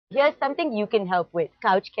Here's something you can help with: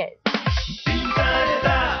 couch care.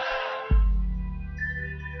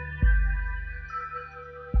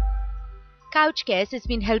 Couch Cares has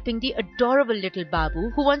been helping the adorable little Babu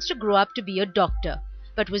who wants to grow up to be a doctor,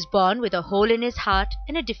 but was born with a hole in his heart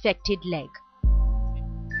and a defected leg.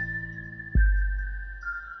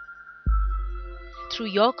 Through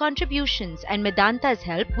your contributions and Medanta's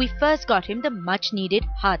help, we first got him the much-needed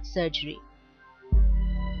heart surgery.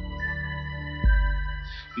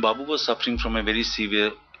 Babu was suffering from a very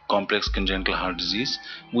severe complex congenital heart disease.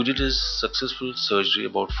 We did his successful surgery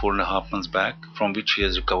about 4.5 months back, from which he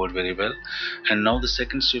has recovered very well. And now the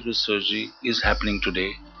second stage of surgery is happening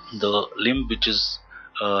today. The limb which is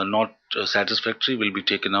not satisfactory will be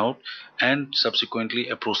taken out, and subsequently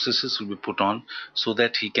a prosthesis will be put on so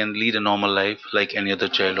that he can lead a normal life like any other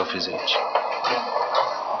child of his age.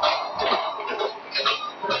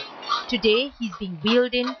 Today, he's being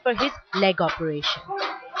wheeled in for his leg operation.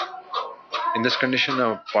 In this condition,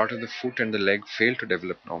 a part of the foot and the leg fail to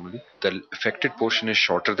develop normally. The affected portion is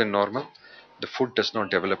shorter than normal. The foot does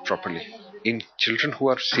not develop properly. In children who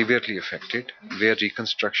are severely affected, where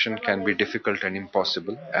reconstruction can be difficult and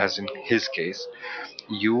impossible, as in his case,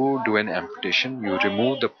 you do an amputation, you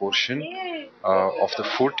remove the portion of the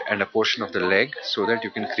foot and a portion of the leg so that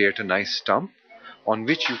you can create a nice stump on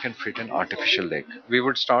which you can fit an artificial leg. We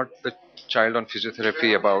would start the child on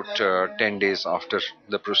physiotherapy about 10 days after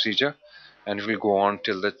the procedure, and it will go on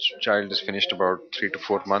till the child is finished about 3 to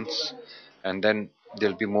 4 months, and then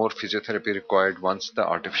there'll be more physiotherapy required once the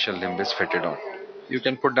artificial limb is fitted on. You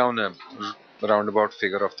can put down a roundabout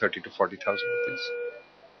figure of 30 to 40,000 rupees.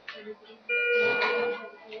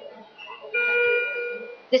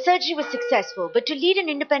 The surgery was successful, but to lead an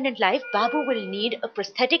independent life, Babu will need a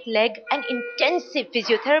prosthetic leg and intensive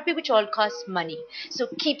physiotherapy, which all costs money. So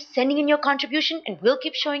keep sending in your contribution and we'll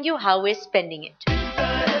keep showing you how we're spending it.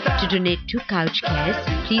 To donate to Couch Cares,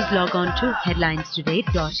 please log on to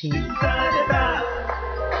headlinestoday.in.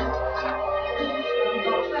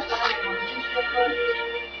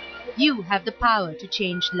 You have the power to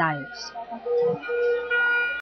change lives.